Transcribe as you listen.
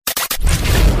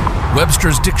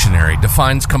Webster's Dictionary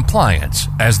defines compliance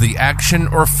as the action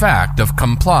or fact of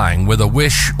complying with a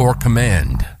wish or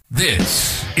command.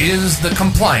 This is the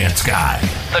Compliance Guy.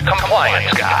 The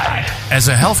Compliance Guy. As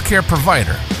a healthcare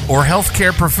provider or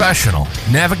healthcare professional,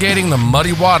 navigating the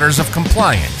muddy waters of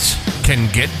compliance can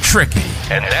get tricky.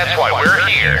 And that's why we're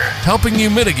here. Helping you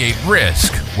mitigate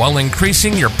risk while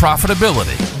increasing your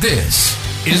profitability. This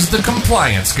is the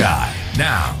Compliance Guy.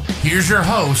 Now, here's your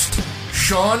host,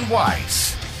 Sean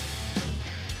Weiss.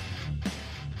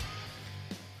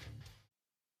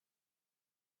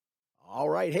 All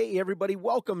right. Hey, everybody.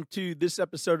 Welcome to this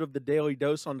episode of the Daily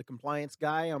Dose on the Compliance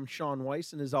Guy. I'm Sean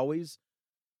Weiss, and as always,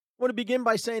 I want to begin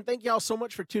by saying thank you all so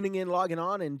much for tuning in, logging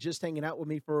on, and just hanging out with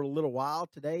me for a little while.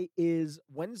 Today is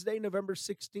Wednesday, November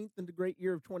 16th, in the great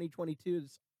year of 2022.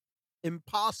 It's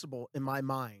impossible in my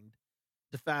mind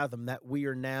to fathom that we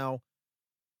are now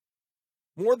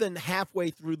more than halfway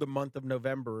through the month of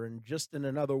November, and just in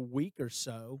another week or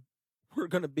so, we're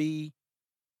going to be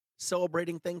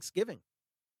celebrating Thanksgiving.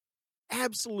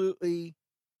 Absolutely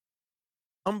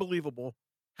unbelievable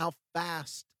how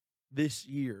fast this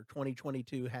year,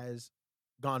 2022, has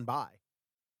gone by.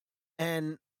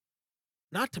 And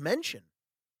not to mention,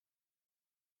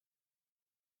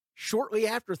 shortly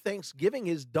after Thanksgiving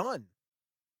is done,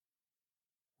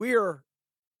 we are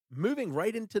moving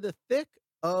right into the thick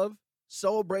of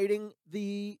celebrating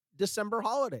the December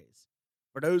holidays.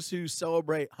 For those who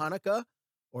celebrate Hanukkah,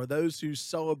 or those who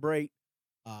celebrate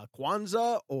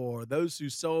Kwanzaa, or those who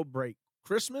celebrate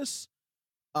Christmas.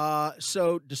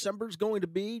 So December is going to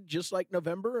be, just like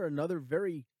November, another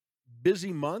very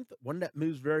busy month, one that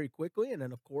moves very quickly. And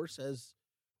then, of course, as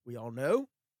we all know,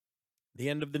 the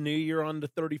end of the new year on the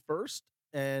 31st,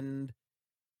 and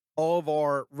all of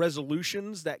our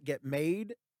resolutions that get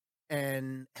made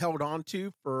and held on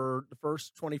to for the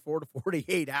first 24 to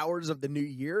 48 hours of the new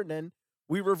year. And then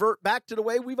we revert back to the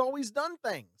way we've always done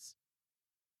things.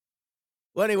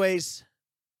 Well, anyways,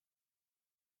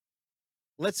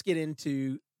 let's get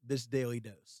into this daily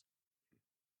dose.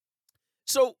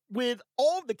 So with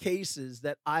all the cases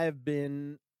that I have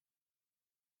been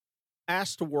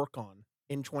asked to work on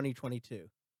in 2022,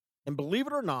 and believe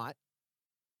it or not,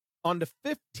 on the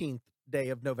 15th day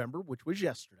of November, which was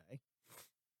yesterday,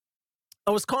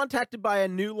 I was contacted by a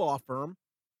new law firm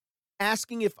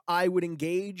asking if I would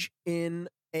engage in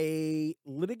a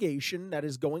litigation that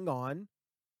is going on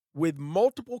with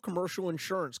multiple commercial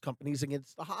insurance companies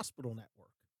against the hospital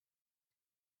network.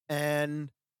 And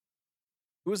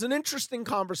it was an interesting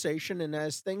conversation, and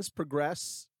as things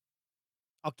progress,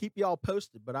 I'll keep you all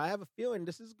posted, but I have a feeling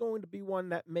this is going to be one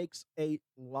that makes a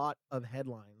lot of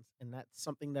headlines, and that's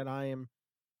something that I am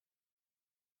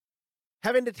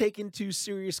having to take into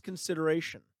serious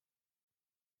consideration.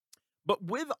 But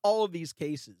with all of these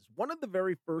cases, one of the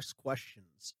very first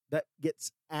questions that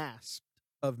gets asked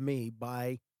of me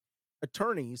by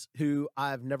attorneys who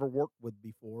I've never worked with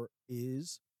before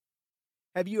is,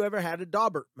 have you ever had a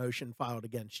Daubert motion filed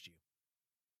against you?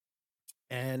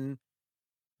 And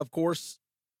of course,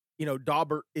 you know,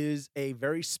 Daubert is a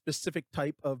very specific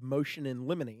type of motion in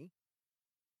limine.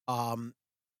 I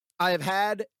have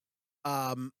had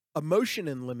a motion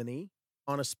in limine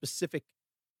on a specific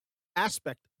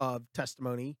aspect of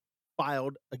testimony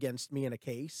filed against me in a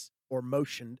case, or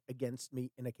motioned against me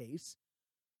in a case.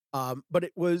 But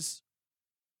it was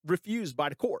refused by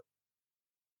the court.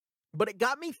 But it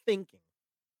got me thinking.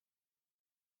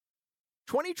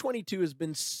 2022 has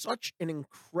been such an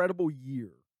incredible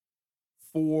year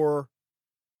for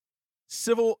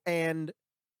civil and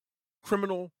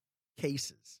criminal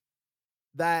cases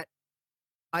that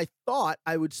I thought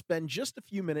I would spend just a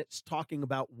few minutes talking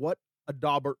about what a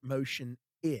Daubert motion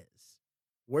is,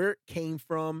 where it came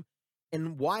from,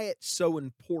 and why it's so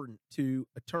important to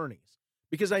attorneys.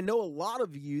 Because I know a lot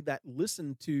of you that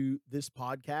listen to this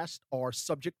podcast are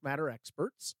subject matter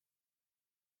experts.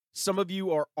 Some of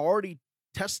you are already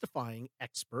testifying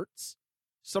experts.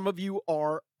 Some of you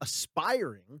are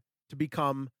aspiring to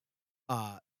become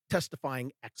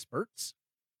testifying experts.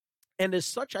 And as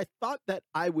such, I thought that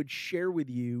I would share with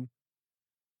you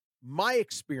my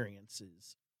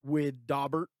experiences with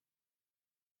Daubert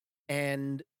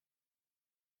and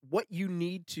what you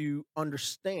need to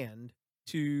understand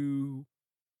to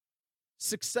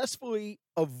successfully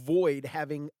avoid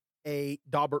having a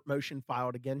Daubert motion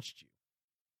filed against you.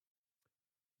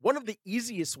 One of the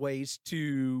easiest ways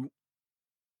to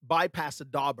bypass a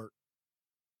Daubert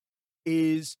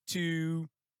is to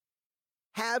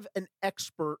have an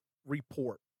expert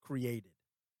report created,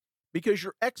 because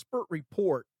your expert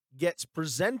report gets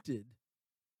presented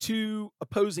to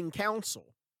opposing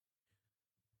counsel,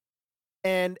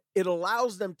 and it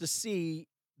allows them to see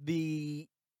the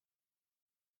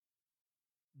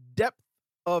depth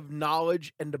of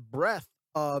knowledge and the breadth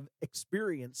of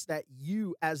experience that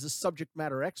you, as a subject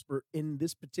matter expert in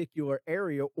this particular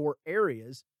area or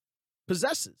areas,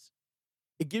 possesses.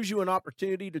 It gives you an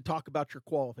opportunity to talk about your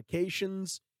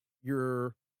qualifications,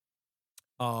 your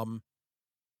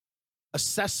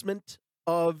assessment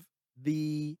of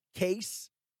the case,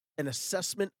 an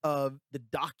assessment of the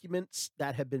documents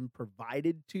that have been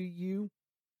provided to you.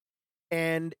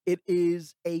 And it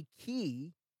is a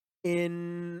key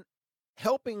in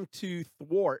helping to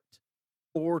thwart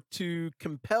or to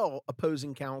compel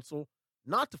opposing counsel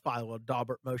not to file a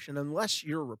Daubert motion unless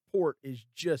your report is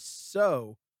just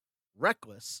so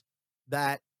reckless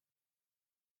that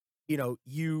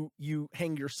you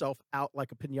hang yourself out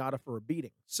like a piñata for a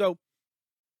beating. So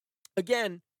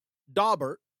again,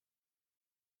 Daubert,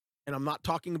 and I'm not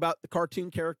talking about the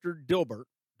cartoon character Dilbert,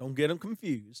 don't get them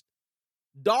confused.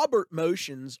 Daubert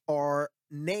motions are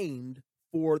named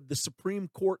for the Supreme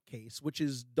Court case, which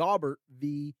is Daubert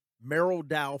v. Merrell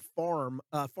Dow Pharma,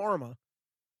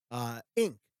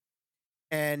 Inc.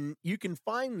 And you can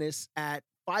find this at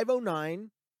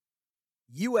 509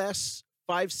 U.S.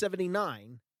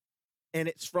 579, and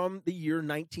it's from the year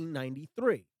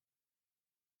 1993.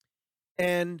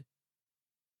 And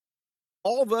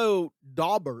although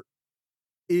Daubert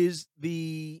is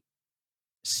the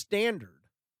standard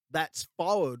that's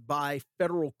followed by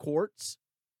federal courts,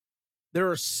 there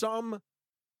are some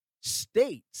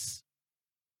states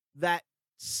that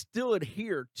still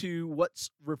adhere to what's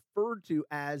referred to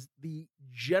as the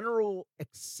general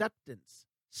acceptance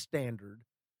standard,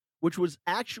 which was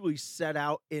actually set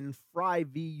out in Fry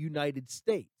v. United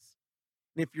States.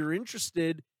 And if you're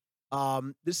interested,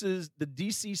 this is the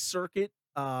DC Circuit,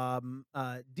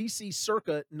 DC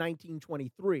Circa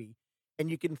 1923, and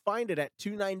you can find it at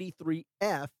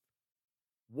 293F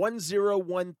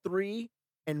 1013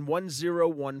 and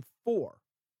 1014.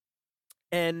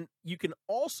 And you can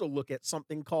also look at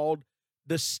something called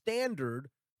the standard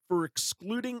for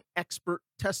excluding expert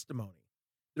testimony.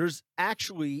 There's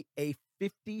actually a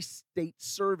 50-state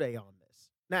survey on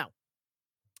this. Now,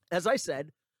 as I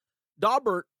said,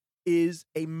 Daubert is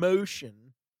a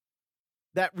motion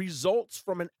that results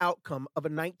from an outcome of a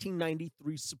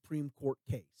 1993 Supreme Court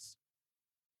case.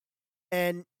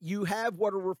 And you have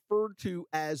what are referred to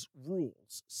as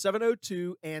rules,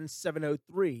 702 and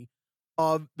 703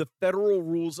 of the federal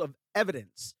rules of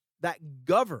evidence that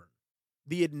govern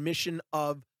the admission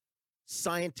of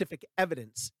scientific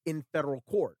evidence in federal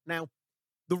court. Now,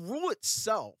 the rule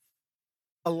itself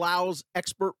allows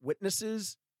expert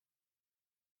witnesses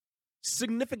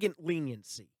significant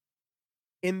leniency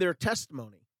in their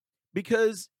testimony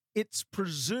because it's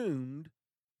presumed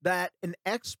that an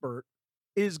expert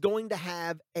is going to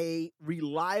have a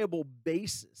reliable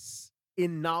basis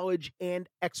in knowledge and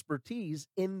expertise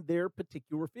in their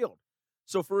particular field.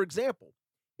 So, for example,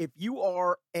 if you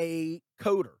are a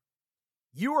coder,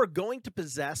 you are going to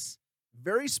possess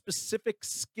very specific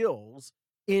skills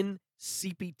in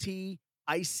CPT,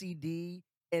 ICD,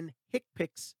 and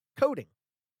HCPCS coding.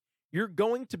 You're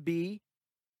going to be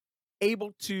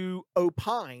able to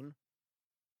opine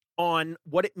on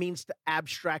what it means to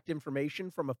abstract information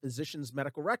from a physician's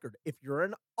medical record. If you're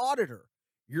an auditor,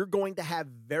 you're going to have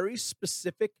very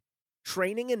specific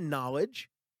training and knowledge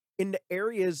in the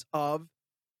areas of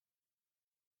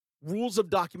rules of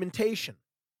documentation,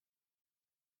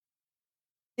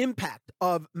 impact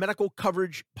of medical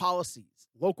coverage policies,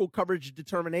 local coverage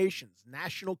determinations,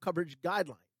 national coverage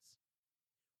guidelines,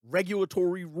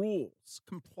 regulatory rules,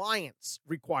 compliance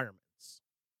requirements.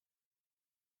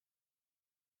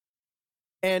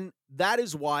 And that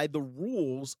is why the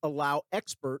rules allow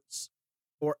experts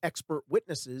or expert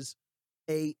witnesses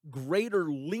a greater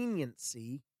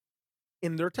leniency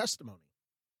in their testimony.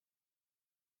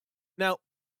 Now,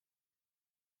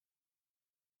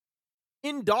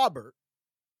 in Daubert,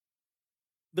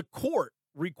 the court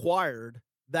required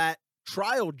that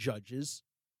trial judges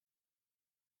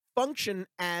function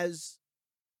as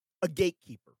a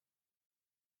gatekeeper.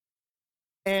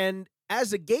 And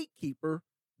as a gatekeeper,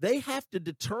 they have to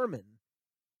determine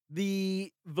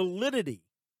the validity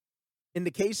in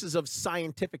the cases of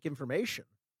scientific information.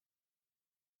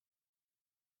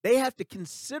 They have to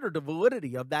consider the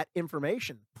validity of that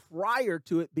information prior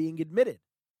to it being admitted.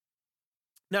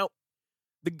 Now,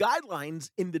 the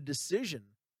guidelines in the decision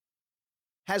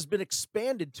has been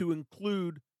expanded to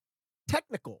include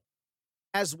technical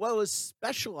as well as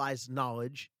specialized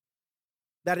knowledge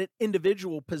that an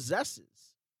individual possesses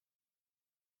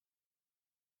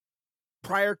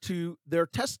prior to their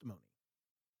testimony.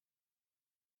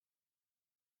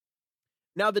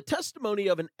 Now, the testimony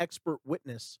of an expert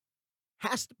witness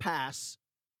has to pass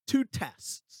 2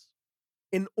 tests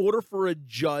in order for a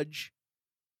judge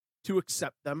to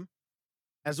accept them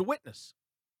as a witness.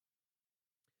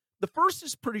 The first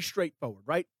is pretty straightforward,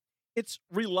 right? It's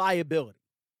reliability.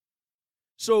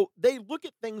 So they look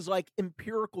at things like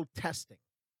empirical testing.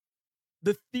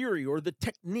 The theory or the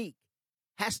technique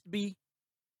has to be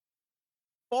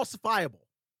falsifiable,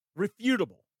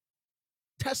 refutable,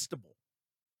 testable.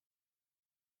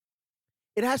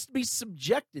 It has to be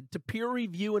subjected to peer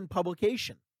review and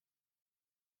publication.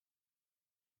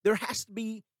 There has to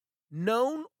be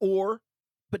known or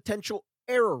potential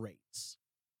error rates.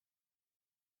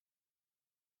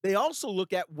 They also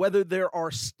look at whether there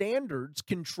are standards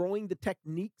controlling the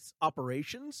technique's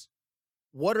operations.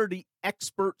 What are the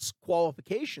expert's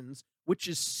qualifications, which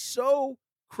is so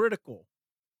critical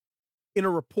in a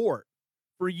report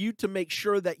for you to make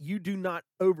sure that you do not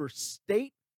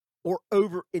overstate or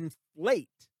overinflate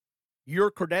your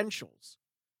credentials,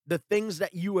 the things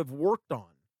that you have worked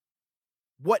on.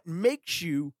 What makes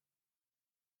you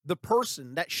the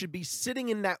person that should be sitting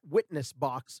in that witness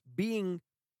box being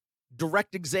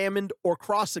direct examined or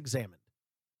cross-examined.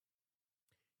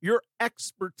 Your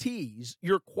expertise,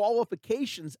 your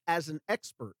qualifications as an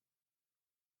expert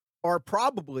are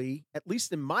probably, at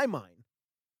least in my mind,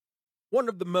 one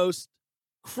of the most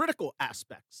critical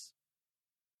aspects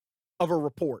of a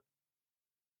report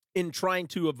in trying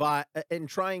to avoid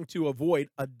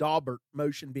a Daubert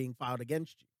motion being filed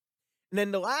against you. And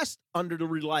then the last under the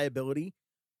reliability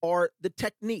are the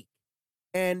technique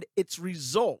and its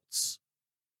results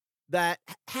that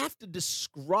have to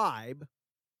describe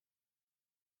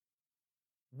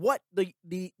what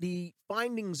the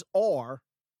findings are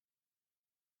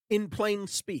in plain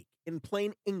speak, in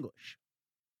plain English.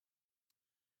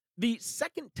 The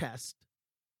second test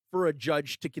for a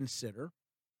judge to consider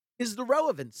is the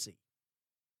relevancy.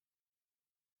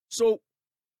 So,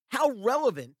 how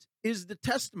relevant is the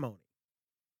testimony?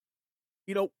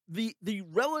 You know, the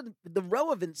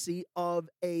relevancy of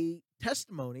a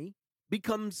testimony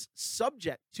becomes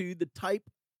subject to the type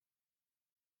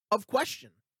of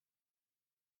question.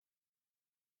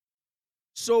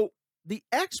 So the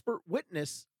expert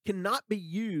witness cannot be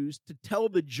used to tell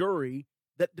the jury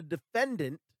that the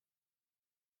defendant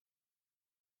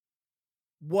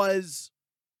was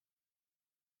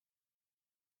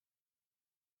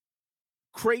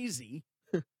crazy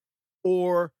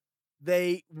or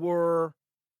they were,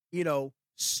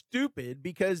 stupid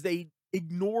because they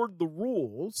ignored the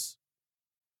rules.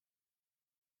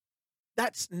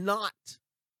 That's not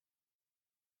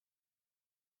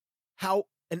how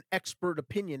an expert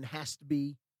opinion has to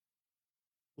be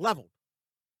leveled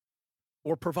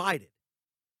or provided.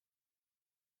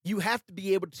 You have to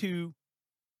be able to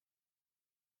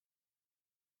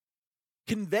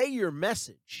convey your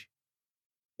message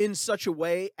in such a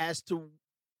way as to,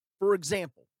 for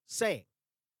example, saying,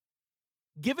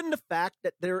 given the fact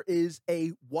that there is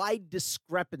a wide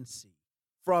discrepancy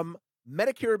from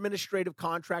Medicare administrative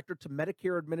contractor to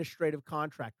Medicare administrative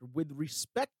contractor with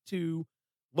respect to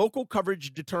local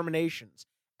coverage determinations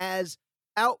as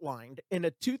outlined in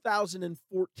a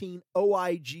 2014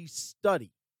 OIG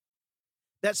study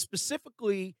that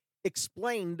specifically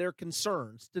explained their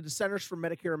concerns to the Centers for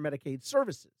Medicare and Medicaid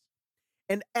Services.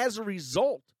 And as a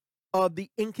result of the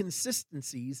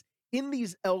inconsistencies in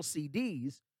these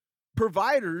LCDs,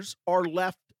 providers are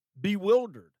left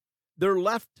bewildered. They're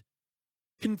left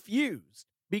confused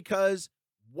because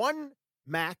one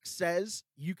MAC says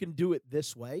you can do it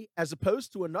this way, as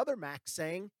opposed to another MAC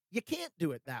saying you can't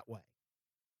do it that way.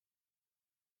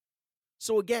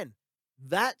 So again,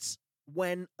 that's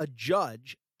when a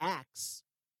judge acts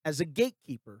as a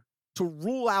gatekeeper to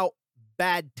rule out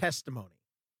bad testimony.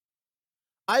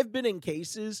 I've been in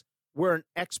cases where an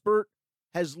expert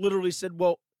has literally said,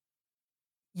 well,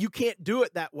 you can't do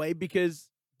it that way because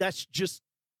that's just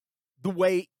the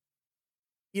way,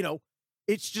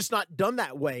 it's just not done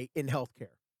that way in healthcare.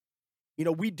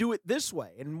 We do it this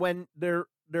way. And when they're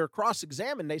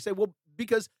cross-examined, they say, well,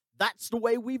 because that's the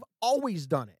way we've always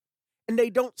done it. And they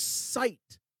don't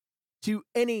cite to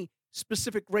any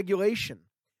specific regulation.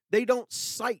 They don't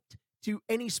cite to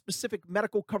any specific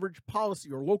medical coverage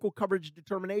policy or local coverage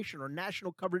determination or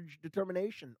national coverage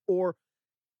determination or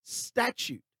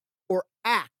statute or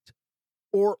act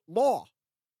or law.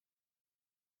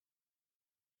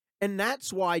 And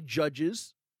that's why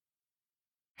judges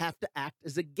have to act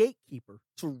as a gatekeeper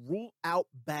to rule out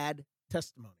bad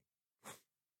testimony.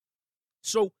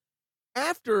 So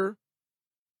after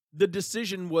the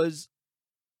decision was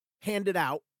handed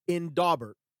out in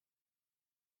Daubert,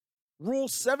 Rule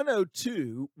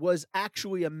 702 was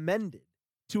actually amended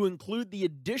to include the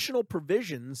additional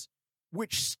provisions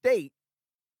which state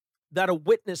that a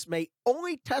witness may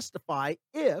only testify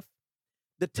if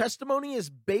the testimony is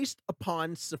based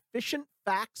upon sufficient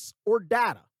facts or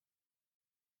data.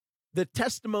 The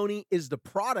testimony is the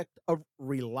product of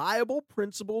reliable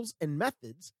principles and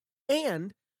methods,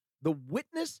 and the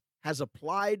witness has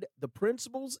applied the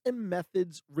principles and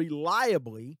methods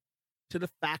reliably to the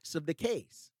facts of the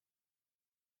case.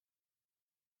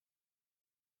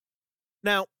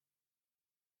 Now,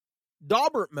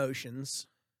 Daubert motions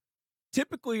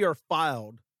typically are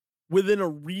filed within a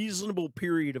reasonable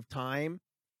period of time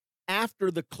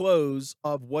after the close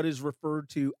of what is referred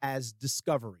to as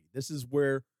discovery. This is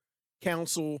where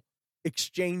counsel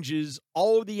exchanges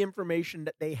all of the information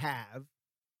that they have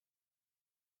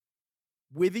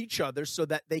with each other so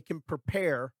that they can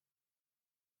prepare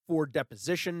for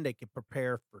deposition, they can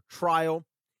prepare for trial.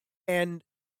 And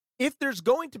if there's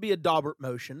going to be a Daubert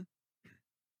motion,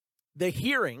 the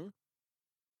hearing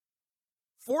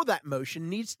for that motion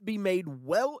needs to be made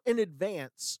well in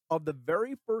advance of the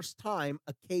very first time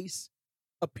a case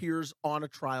appears on a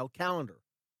trial calendar.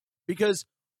 Because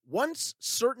once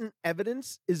certain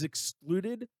evidence is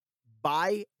excluded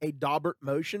by a Daubert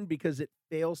motion because it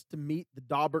fails to meet the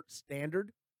Daubert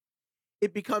standard,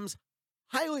 it becomes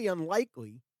highly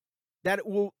unlikely that it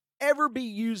will ever be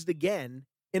used again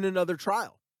in another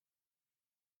trial.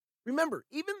 Remember,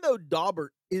 even though a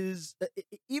Daubert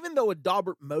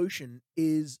motion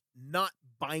is not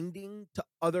binding to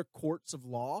other courts of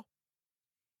law,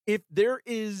 if there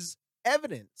is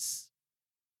evidence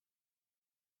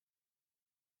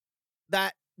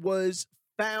that was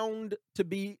found to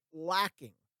be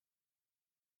lacking,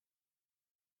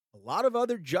 a lot of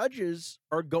other judges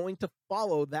are going to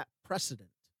follow that precedent.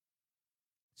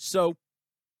 So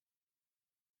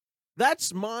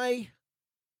that's my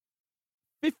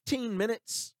 15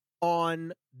 minutes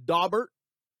on Daubert.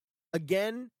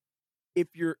 Again, if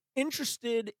you're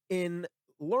interested in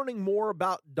learning more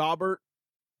about Daubert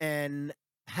and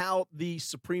how the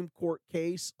Supreme Court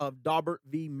case of Daubert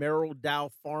v. Merrell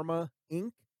Dow Pharma,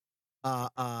 Inc.,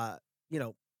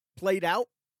 played out,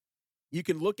 you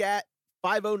can look at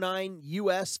 509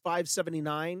 U.S.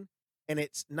 579, and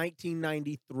it's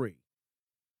 1993.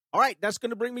 All right, that's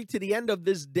going to bring me to the end of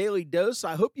this Daily Dose.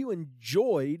 I hope you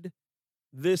enjoyed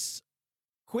this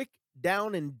quick,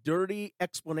 down and dirty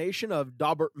explanation of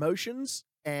Daubert motions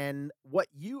and what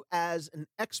you as an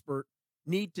expert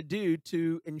need to do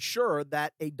to ensure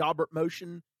that a Daubert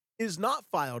motion is not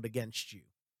filed against you.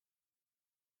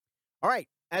 All right,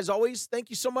 as always, thank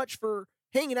you so much for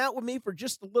hanging out with me for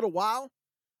just a little while.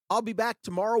 I'll be back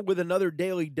tomorrow with another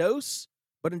Daily Dose.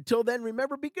 But until then,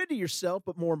 remember, be good to yourself,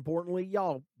 but more importantly,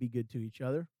 y'all be good to each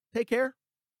other. Take care.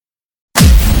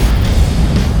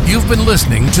 You've been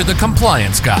listening to The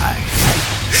Compliance Guy.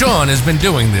 Sean has been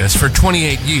doing this for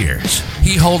 28 years.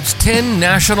 He holds 10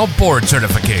 national board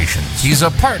certifications. He's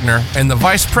a partner and the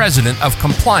vice president of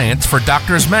compliance for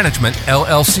Doctors Management,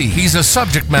 LLC. He's a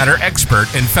subject matter expert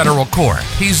in federal court.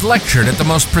 He's lectured at the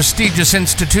most prestigious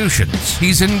institutions.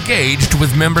 He's engaged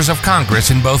with members of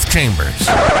Congress in both chambers.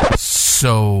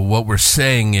 So what we're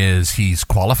saying is he's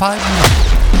qualified?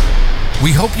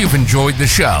 We hope you've enjoyed the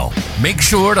show. Make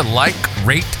sure to like,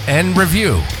 rate, and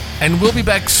review. And we'll be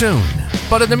back soon.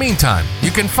 But in the meantime,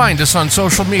 you can find us on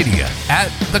social media at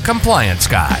The Compliance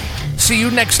Guy. See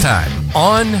you next time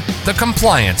on The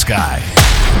Compliance Guy.